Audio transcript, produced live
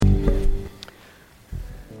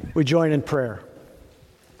We join in prayer.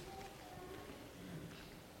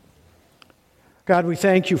 God, we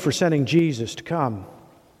thank you for sending Jesus to come,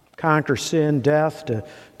 conquer sin, death,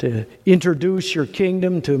 to introduce your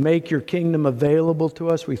kingdom, to make your kingdom available to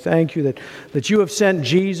us. We thank you that you have sent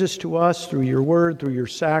Jesus to us through your word, through your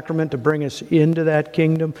sacrament, to bring us into that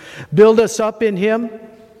kingdom. Build us up in him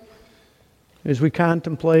as we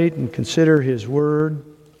contemplate and consider his word.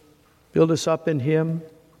 Build us up in him,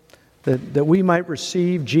 that we might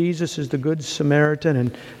receive Jesus as the Good Samaritan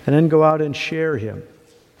and then go out and share him.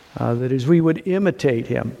 That as we would imitate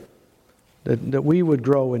him, that we would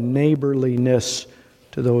grow in neighborliness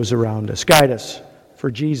to those around us. Guide us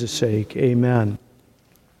for Jesus' sake. Amen.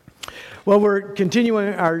 Well, we're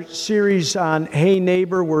continuing our series on Hey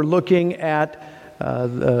Neighbor. We're looking at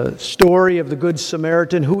the story of the Good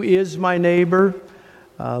Samaritan. Who is my neighbor?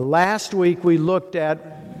 Last week we looked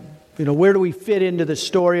at where do we fit into the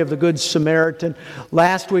story of the Good Samaritan?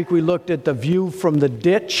 Last week we looked at the view from the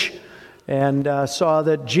ditch and saw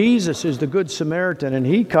that Jesus is the Good Samaritan, and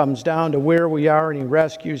he comes down to where we are, and he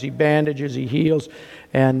rescues, he bandages, he heals,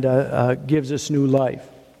 and gives us new life.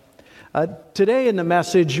 Today in the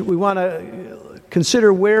message, we want to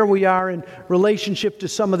consider where we are in relationship to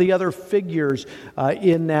some of the other figures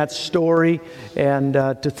in that story, and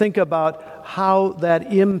to think about how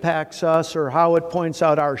that impacts us or how it points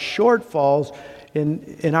out our shortfalls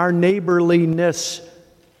in our neighborliness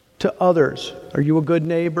to others. Are you a good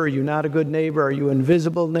neighbor? Are you not a good neighbor? Are you an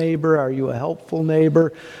invisible neighbor? Are you a helpful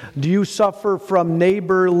neighbor? Do you suffer from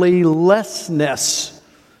neighborlessness?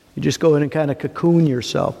 You just go in and kind of cocoon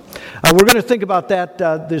yourself. We're going to think about that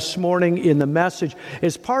this morning in the message.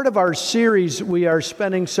 As part of our series, we are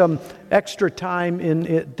spending some extra time in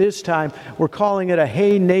it this time. We're calling it a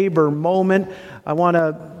Hey Neighbor moment. I want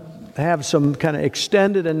to have some kind of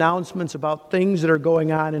extended announcements about things that are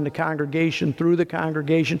going on in the congregation, through the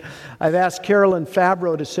congregation. I've asked Carolyn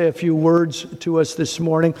Fabro to say a few words to us this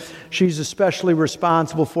morning. She's especially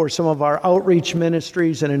responsible for some of our outreach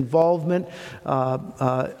ministries and involvement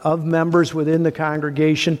of members within the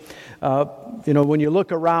congregation. When you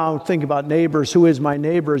look around, think about neighbors. Who is my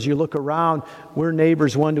neighbor? As you look around, we're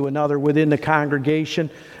neighbors one to another within the congregation.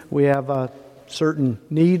 We have certain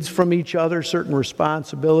needs from each other, certain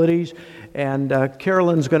responsibilities, and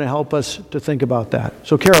Carolyn's going to help us to think about that.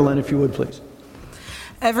 So Carolyn, if you would, please.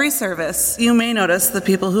 Every service, you may notice the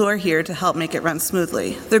people who are here to help make it run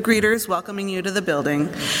smoothly. The greeters welcoming you to the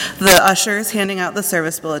building, the ushers handing out the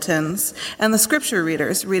service bulletins, and the scripture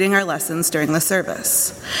readers reading our lessons during the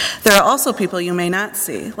service. There are also people you may not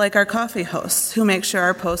see, like our coffee hosts, who make sure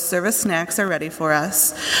our post-service snacks are ready for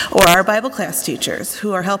us, or our Bible class teachers,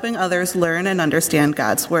 who are helping others learn and understand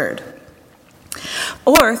God's Word.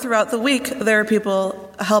 Or throughout the week, there are people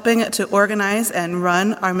helping to organize and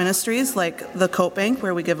run our ministries, like the Coat Bank,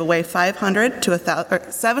 where we give away 700 to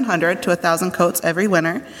 1,000 coats every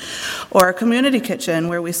winter, or our community kitchen,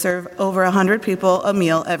 where we serve over 100 people a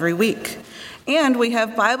meal every week. And we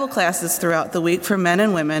have Bible classes throughout the week for men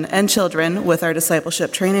and women and children with our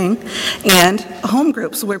discipleship training, and home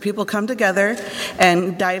groups where people come together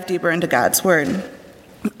and dive deeper into God's Word.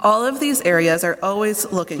 All of these areas are always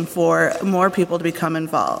looking for more people to become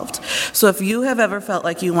involved. So if you have ever felt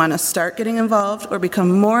like you want to start getting involved or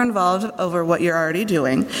become more involved over what you're already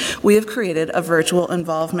doing, we have created a virtual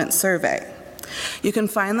involvement survey. You can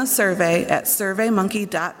find the survey at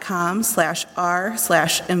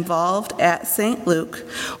surveymonkey.com/r/involved@St. Luke,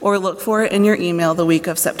 or look for it in your email the week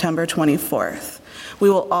of September 24th.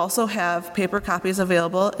 We will also have paper copies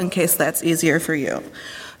available in case that's easier for you.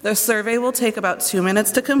 The survey will take about 2 minutes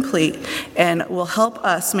to complete and will help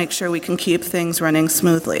us make sure we can keep things running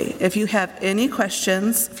smoothly. If you have any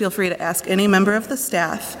questions, feel free to ask any member of the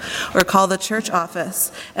staff or call the church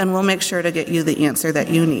office, and we'll make sure to get you the answer that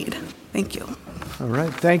you need. Thank you. All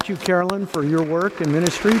right. Thank you, Carolyn, for your work and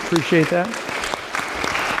ministry. Appreciate that.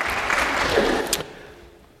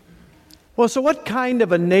 Well, so what kind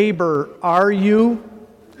of a neighbor are you?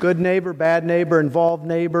 Good neighbor, bad neighbor, involved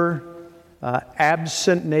neighbor?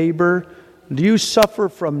 Absent neighbor? Do you suffer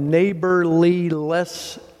from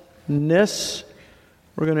neighborlessness?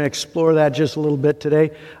 We're going to explore that just a little bit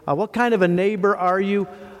today. What kind of a neighbor are you?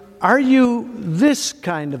 Are you this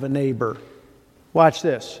kind of a neighbor? Watch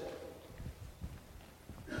this.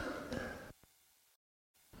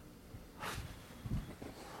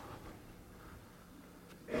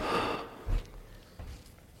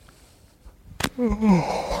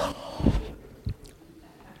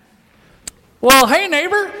 Well, hey,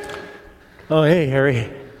 neighbor. Oh, hey,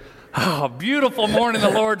 Harry. Oh, beautiful morning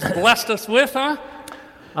the Lord's blessed us with, huh?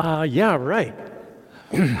 Yeah, right.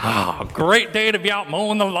 Oh, great day to be out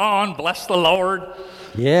mowing the lawn. Bless the Lord.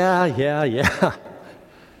 Yeah.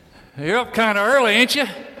 You're up kind of early, ain't you?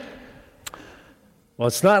 Well,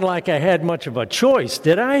 it's not like I had much of a choice,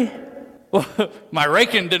 did I? Well, my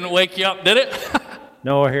raking didn't wake you up, did it?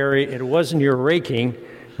 No, Harry, it wasn't your raking.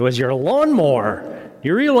 It was your lawnmower.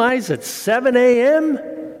 You realize it's 7 a.m.?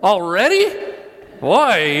 Already?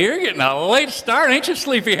 Boy, you're getting a late start, ain't you,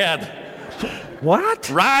 sleepyhead? What?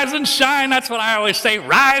 Rise and shine, that's what I always say.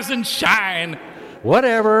 Rise and shine.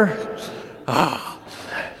 Whatever.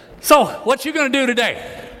 So, what you going to do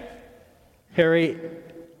today? Harry,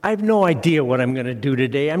 I have no idea what I'm going to do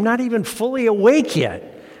today. I'm not even fully awake yet.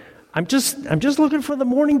 I'm just looking for the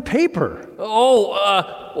morning paper. Well,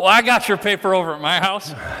 I got your paper over at my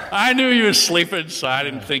house. I knew you was sleeping, so I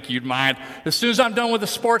didn't think you'd mind. As soon as I'm done with the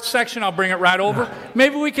sports section, I'll bring it right over.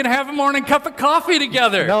 Maybe we can have a morning cup of coffee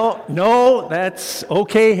together. No, that's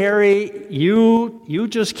okay, Harry. You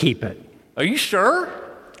just keep it. Are you sure?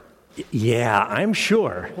 Yeah, I'm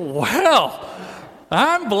sure. Well,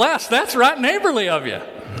 I'm blessed. That's right neighborly of you.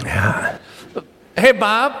 Hey,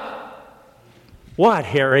 Bob. What,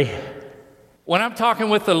 Harry? When I'm talking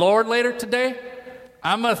with the Lord later today,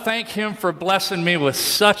 I'm going to thank Him for blessing me with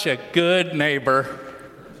such a good neighbor.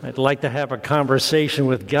 I'd like to have a conversation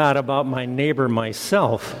with God about my neighbor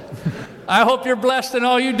myself. I hope you're blessed in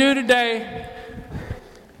all you do today.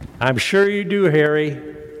 I'm sure you do,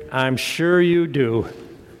 Harry. I'm sure you do.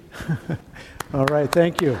 All right,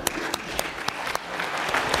 thank you.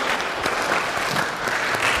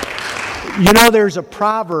 You know, there's a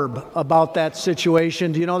proverb about that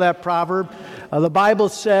situation. Do you know that proverb? The Bible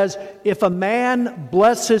says, if a man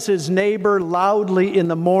blesses his neighbor loudly in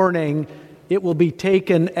the morning, it will be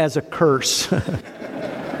taken as a curse.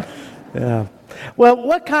 Yeah. Well,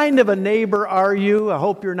 what kind of a neighbor are you? I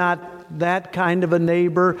hope you're not that kind of a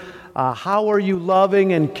neighbor. How are you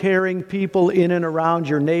loving and caring people in and around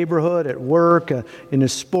your neighborhood, at work, in a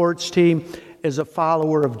sports team, as a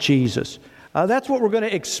follower of Jesus? That's what we're going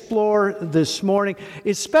to explore this morning.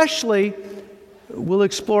 Especially, we'll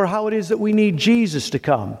explore how it is that we need Jesus to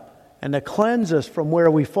come and to cleanse us from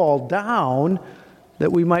where we fall down,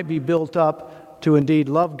 that we might be built up to indeed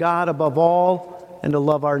love God above all and to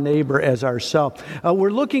love our neighbor as ourselves.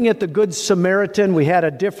 We're looking at the Good Samaritan. We had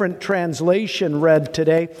a different translation read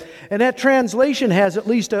today, and that translation has at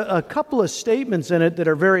least a couple of statements in it that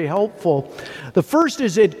are very helpful. The first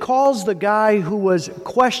is it calls the guy who was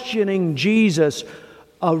questioning Jesus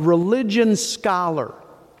a religion scholar.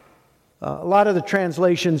 A lot of the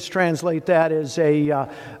translations translate that as a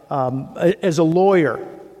lawyer.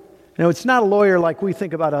 You know, it's not a lawyer like we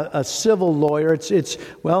think about a civil lawyer. It's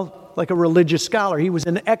like a religious scholar. He was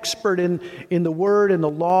an expert in the Word and the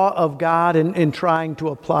law of God and in trying to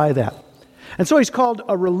apply that. And so he's called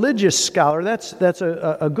a religious scholar. That's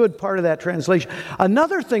a good part of that translation.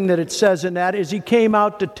 Another thing that it says in that is he came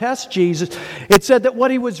out to test Jesus. It said that what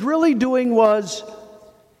he was really doing was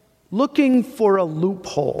looking for a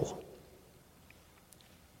loophole.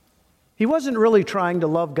 He wasn't really trying to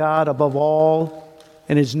love God above all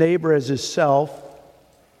and his neighbor as himself.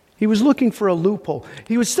 He was looking for a loophole.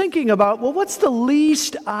 He was thinking about, well, what's the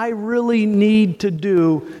least I really need to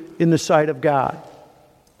do in the sight of God?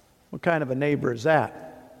 What kind of a neighbor is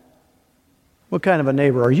that? What kind of a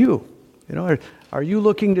neighbor are you? You know, are you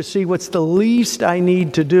looking to see what's the least I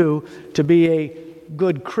need to do to be a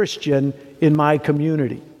good Christian in my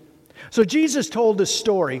community? So Jesus told a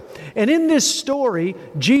story, and in this story,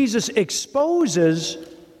 Jesus exposes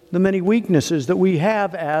the many weaknesses that we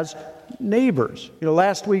have as neighbors. You know,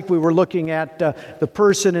 last week we were looking at the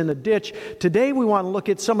person in the ditch. Today we want to look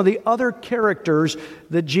at some of the other characters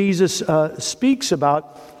that Jesus speaks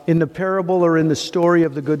about in the parable or in the story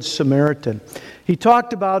of the Good Samaritan. He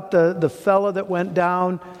talked about the fellow that went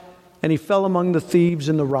down and he fell among the thieves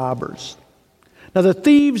and the robbers. Now the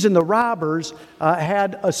thieves and the robbers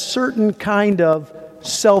had a certain kind of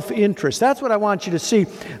self-interest. That's what I want you to see,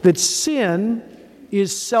 that sin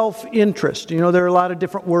is self-interest. You know, there are a lot of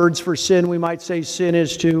different words for sin. We might say sin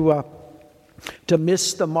is to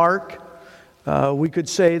miss the mark. We could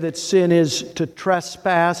say that sin is to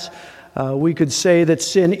trespass. We could say that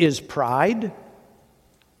sin is pride.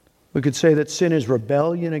 We could say that sin is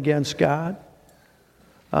rebellion against God.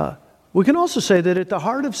 We can also say that at the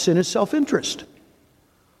heart of sin is self-interest.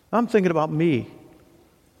 I'm thinking about me.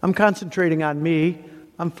 I'm concentrating on me.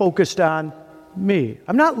 I'm focused on me.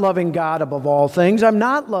 I'm not loving God above all things. I'm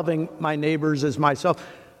not loving my neighbors as myself.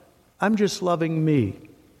 I'm just loving me.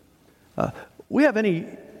 We have any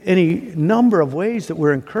number of ways that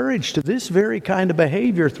we're encouraged to this very kind of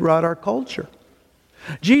behavior throughout our culture.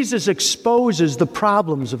 Jesus exposes the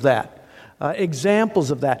problems of that.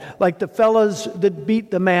 examples of that, like the fellas that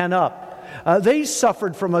beat the man up. They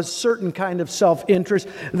suffered from a certain kind of self-interest.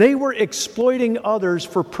 They were exploiting others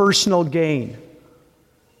for personal gain.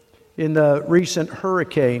 In the recent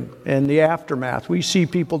hurricane and the aftermath, we see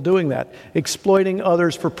people doing that, exploiting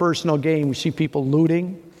others for personal gain. We see people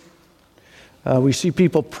looting. We see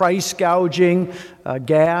people price gouging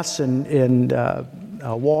gas and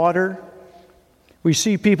water. We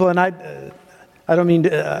see people, and I don't mean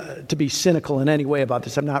to be cynical in any way about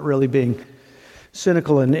this. I'm not really being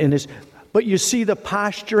cynical in this. But you see the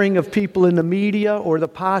posturing of people in the media or the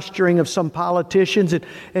posturing of some politicians,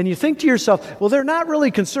 and you think to yourself, well, they're not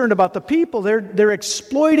really concerned about the people. They're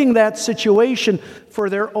exploiting that situation for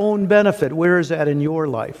their own benefit. Where is that in your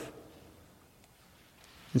life?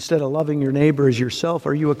 Instead of loving your neighbor as yourself,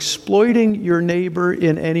 are you exploiting your neighbor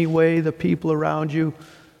in any way, the people around you,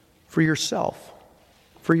 for yourself,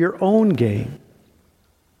 for your own gain?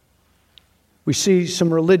 We see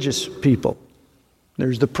some religious people.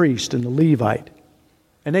 There's the priest and the Levite,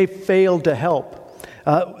 and they failed to help.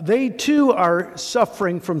 They too are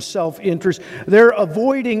suffering from self-interest. They're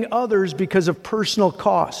avoiding others because of personal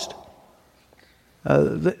cost.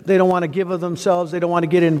 They don't want to give of themselves. They don't want to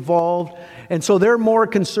get involved. And so they're more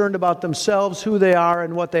concerned about themselves, who they are,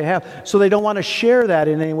 and what they have. So they don't want to share that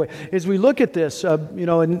in any way. As we look at this,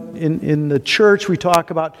 in the church, we talk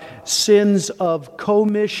about sins of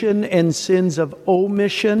commission and sins of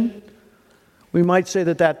omission. We might say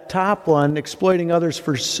that top one, exploiting others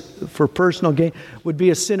for personal gain, would be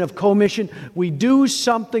a sin of commission. We do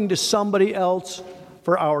something to somebody else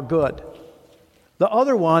for our good. The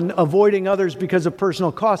other one, avoiding others because of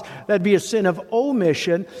personal cost, that'd be a sin of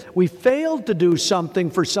omission. We failed to do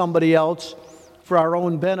something for somebody else for our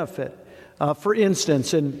own benefit. For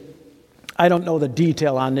instance, and I don't know the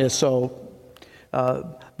detail on this,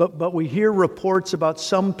 but we hear reports about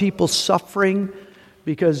some people suffering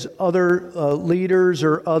because other leaders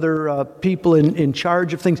or other people in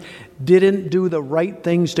charge of things didn't do the right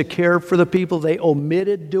things to care for the people. They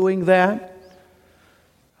omitted doing that.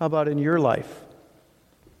 How about in your life?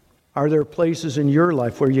 Are there places in your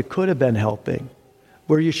life where you could have been helping,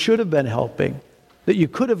 where you should have been helping, that you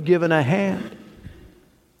could have given a hand?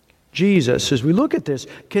 Jesus, as we look at this,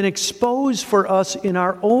 can expose for us in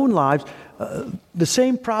our own lives the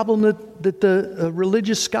same problem that the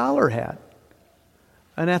religious scholar had.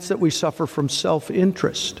 And that's that we suffer from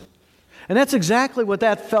self-interest. And that's exactly what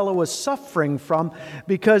that fellow was suffering from,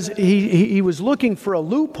 because he was looking for a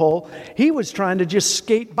loophole. He was trying to just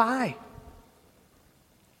skate by,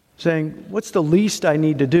 saying, what's the least I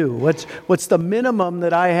need to do? What's the minimum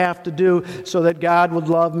that I have to do so that God would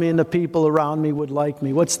love me and the people around me would like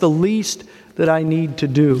me? What's the least that I need to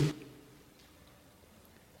do?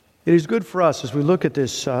 It is good for us as we look at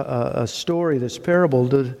this story, this parable,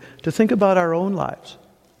 to think about our own lives.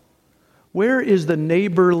 Where is the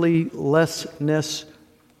neighborly lessness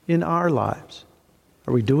in our lives?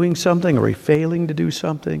 Are we doing something? Are we failing to do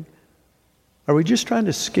something? Are we just trying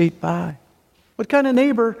to skate by? What kind of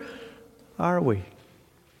neighbor are we?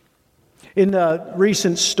 In the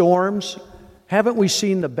recent storms, haven't we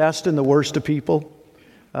seen the best and the worst of people?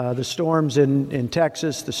 The storms in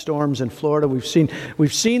Texas, the storms in Florida, we've seen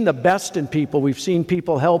the best in people. We've seen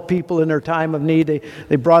people help people in their time of need.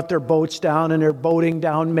 They brought their boats down and they're boating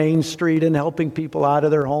down Main Street and helping people out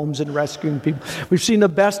of their homes and rescuing people. We've seen the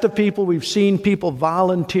best of people. We've seen people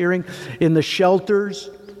volunteering in the shelters,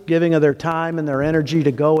 giving of their time and their energy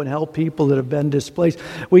to go and help people that have been displaced.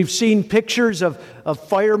 We've seen pictures of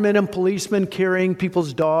firemen and policemen carrying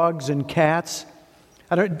people's dogs and cats.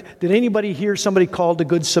 Did anybody hear somebody called a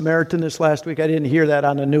Good Samaritan this last week? I didn't hear that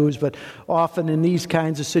on the news, but often in these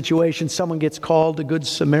kinds of situations, someone gets called a Good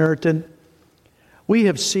Samaritan. We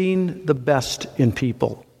have seen the best in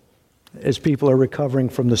people as people are recovering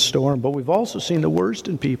from the storm, but we've also seen the worst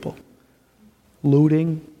in people.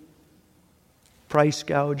 Looting, price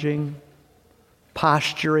gouging,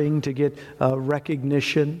 posturing to get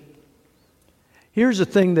recognition. Here's the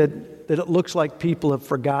thing that it looks like people have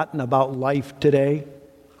forgotten about life today.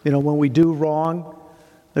 You know, when we do wrong,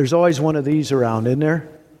 there's always one of these around, isn't there?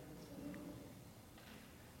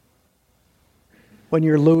 When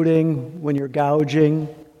you're looting, when you're gouging,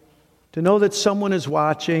 to know that someone is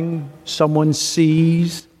watching, someone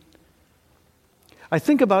sees. I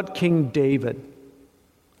think about King David.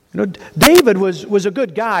 You know, David was a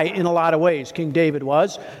good guy in a lot of ways, King David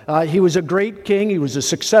was. He was a great king. He was a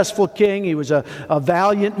successful king. He was a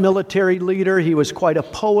valiant military leader. He was quite a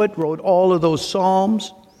poet, wrote all of those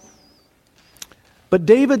psalms. But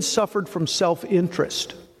David suffered from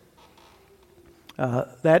self-interest.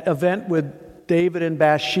 That event with David and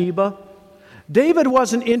Bathsheba, David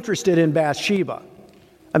wasn't interested in Bathsheba.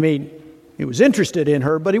 I mean, he was interested in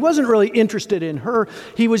her, but he wasn't really interested in her.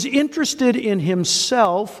 He was interested in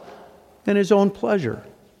himself and his own pleasure.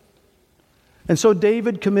 And so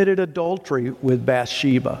David committed adultery with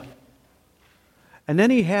Bathsheba. And then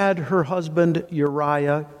he had her husband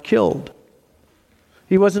Uriah killed.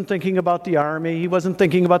 He wasn't thinking about the army. He wasn't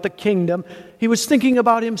thinking about the kingdom. He was thinking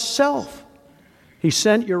about himself. He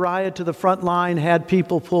sent Uriah to the front line, had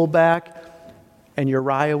people pull back, and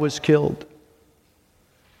Uriah was killed.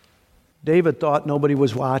 David thought nobody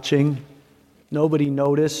was watching. Nobody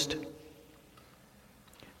noticed.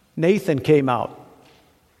 Nathan came out.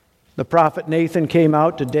 The prophet Nathan came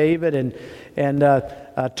out to David and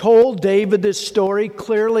told David this story.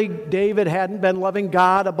 Clearly, David hadn't been loving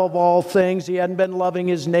God above all things. He hadn't been loving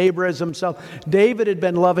his neighbor as himself. David had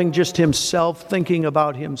been loving just himself, thinking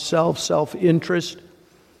about himself, self-interest.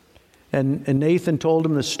 And Nathan told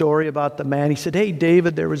him the story about the man. He said, hey,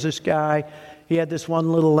 David, there was this guy. He had this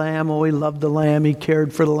one little lamb. Oh, he loved the lamb. He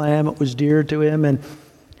cared for the lamb. It was dear to him. And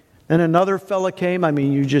then another fella came. I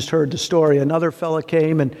mean, you just heard the story. Another fella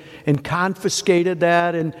came and confiscated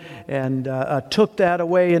that and took that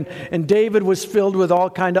away. And David was filled with all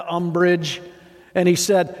kind of umbrage. And he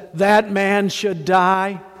said, that man should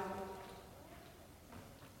die.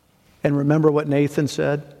 And remember what Nathan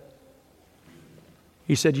said?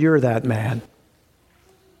 He said, you're that man.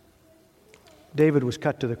 David was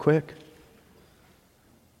cut to the quick.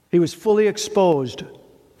 He was fully exposed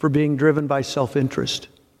for being driven by self-interest.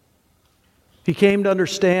 He came to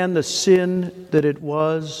understand the sin that it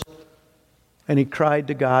was, and he cried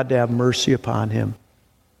to God to have mercy upon him.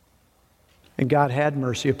 And God had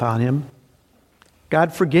mercy upon him.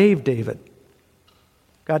 God forgave David.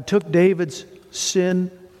 God took David's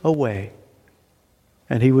sin away,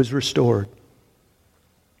 and he was restored.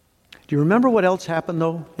 Do you remember what else happened,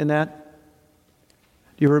 though, in that?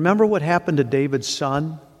 Do you remember what happened to David's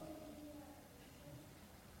son?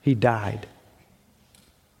 He died.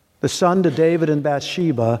 The son to David and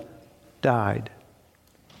Bathsheba died.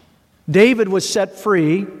 David was set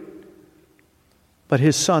free, but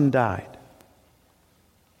his son died.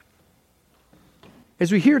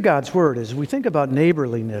 As we hear God's word, as we think about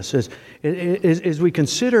neighborliness, as we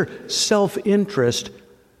consider self-interest,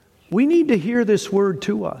 we need to hear this word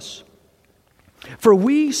to us. For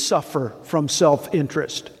we suffer from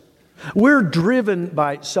self-interest. We're driven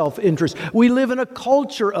by self-interest. We live in a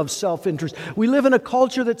culture of self-interest. We live in a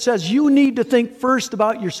culture that says you need to think first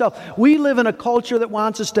about yourself. We live in a culture that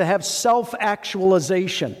wants us to have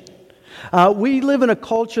self-actualization. We live in a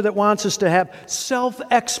culture that wants us to have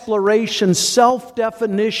self-exploration,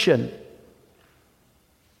 self-definition.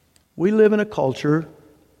 We live in a culture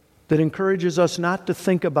that encourages us not to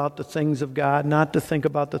think about the things of God, not to think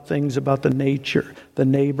about the things about the nature, the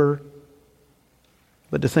neighbor,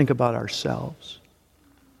 but to think about ourselves.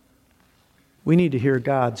 We need to hear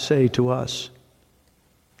God say to us,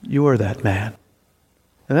 you are that man.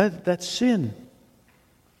 And that's sin.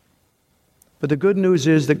 But the good news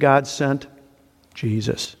is that God sent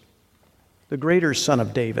Jesus, the greater Son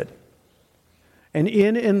of David. And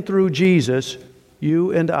in and through Jesus,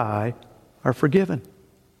 you and I are forgiven.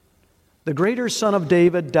 The greater Son of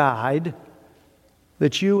David died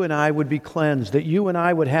that you and I would be cleansed, that you and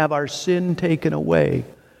I would have our sin taken away,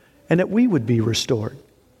 and that we would be restored.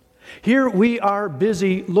 Here we are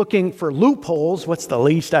busy looking for loopholes. What's the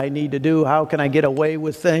least I need to do? How can I get away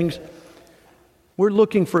with things? We're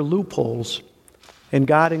looking for loopholes, and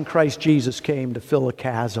God in Christ Jesus came to fill a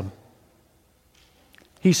chasm.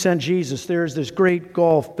 He sent Jesus. There's this great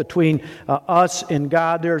gulf between us and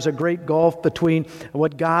God. There's a great gulf between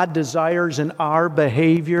what God desires and our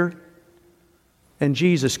behavior. And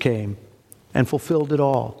Jesus came and fulfilled it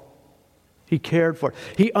all. He cared for it.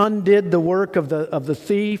 He undid the work of the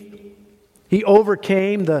thief. He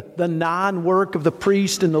overcame the non-work of the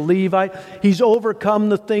priest and the Levite. He's overcome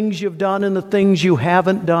the things you've done and the things you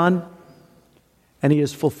haven't done. And He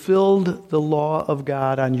has fulfilled the law of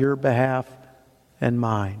God on your behalf and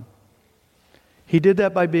mine. He did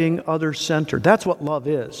that by being other-centered. That's what love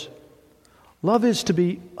is. Love is to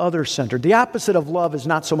be other-centered. The opposite of love is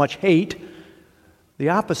not so much hate. The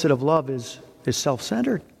opposite of love is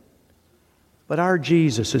self-centered. But our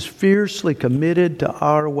Jesus is fiercely committed to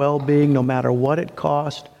our well-being no matter what it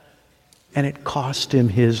cost, and it cost Him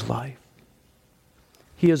His life.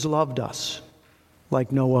 He has loved us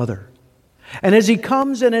like no other. And as He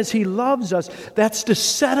comes and as He loves us, that's to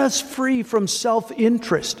set us free from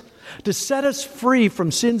self-interest, to set us free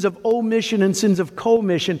from sins of omission and sins of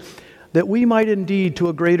commission, that we might indeed to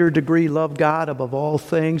a greater degree love God above all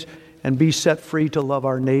things and be set free to love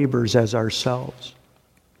our neighbors as ourselves.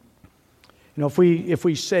 You know, if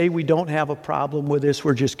we say we don't have a problem with this,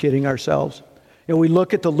 we're just kidding ourselves. You know, we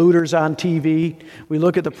look at the looters on TV, we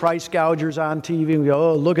look at the price gougers on TV, and we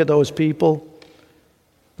go, oh, look at those people.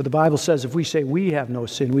 But the Bible says if we say we have no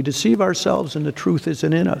sin, we deceive ourselves and the truth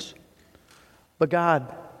isn't in us. But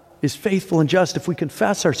God is faithful and just. If we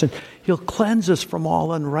confess our sin, He'll cleanse us from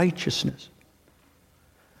all unrighteousness.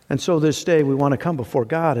 And so this day we want to come before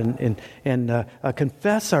God and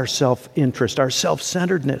confess our self-interest, our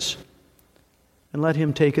self-centeredness, and let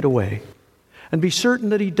Him take it away. And be certain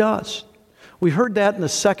that He does. We heard that in the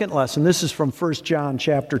second lesson. This is from 1 John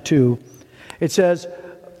chapter 2. It says,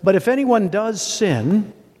 but if anyone does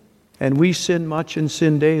sin, and we sin much and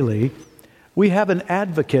sin daily, we have an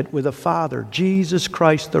advocate with the Father, Jesus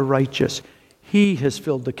Christ the righteous. He has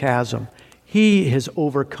filled the chasm. He has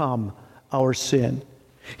overcome our sin.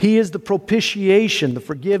 He is the propitiation, the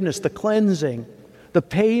forgiveness, the cleansing, the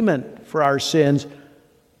payment for our sins,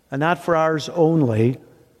 and not for ours only,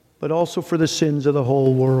 but also for the sins of the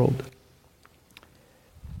whole world.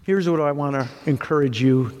 Here's what I want to encourage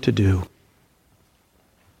you to do.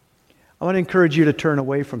 I want to encourage you to turn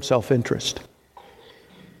away from self-interest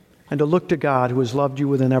and to look to God who has loved you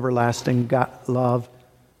with an everlasting love,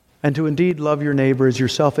 and to indeed love your neighbor as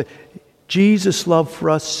yourself. Jesus' love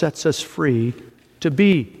for us sets us free to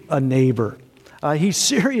be a neighbor. He's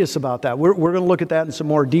serious about that. We're going to look at that in some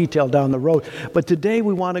more detail down the road. But today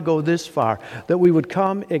we want to go this far, that we would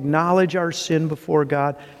come, acknowledge our sin before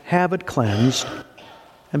God, have it cleansed,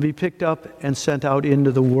 and be picked up and sent out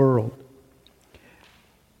into the world.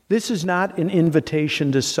 This is not an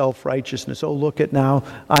invitation to self-righteousness. Oh, look at now,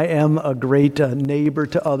 I am a great neighbor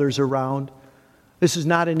to others around. This is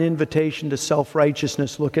not an invitation to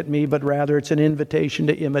self-righteousness, look at me, but rather it's an invitation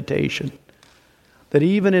to imitation. That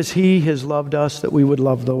even as He has loved us, that we would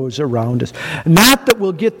love those around us. Not that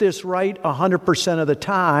we'll get this right 100% of the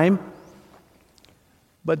time,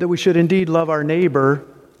 but that we should indeed love our neighbor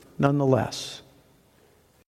nonetheless.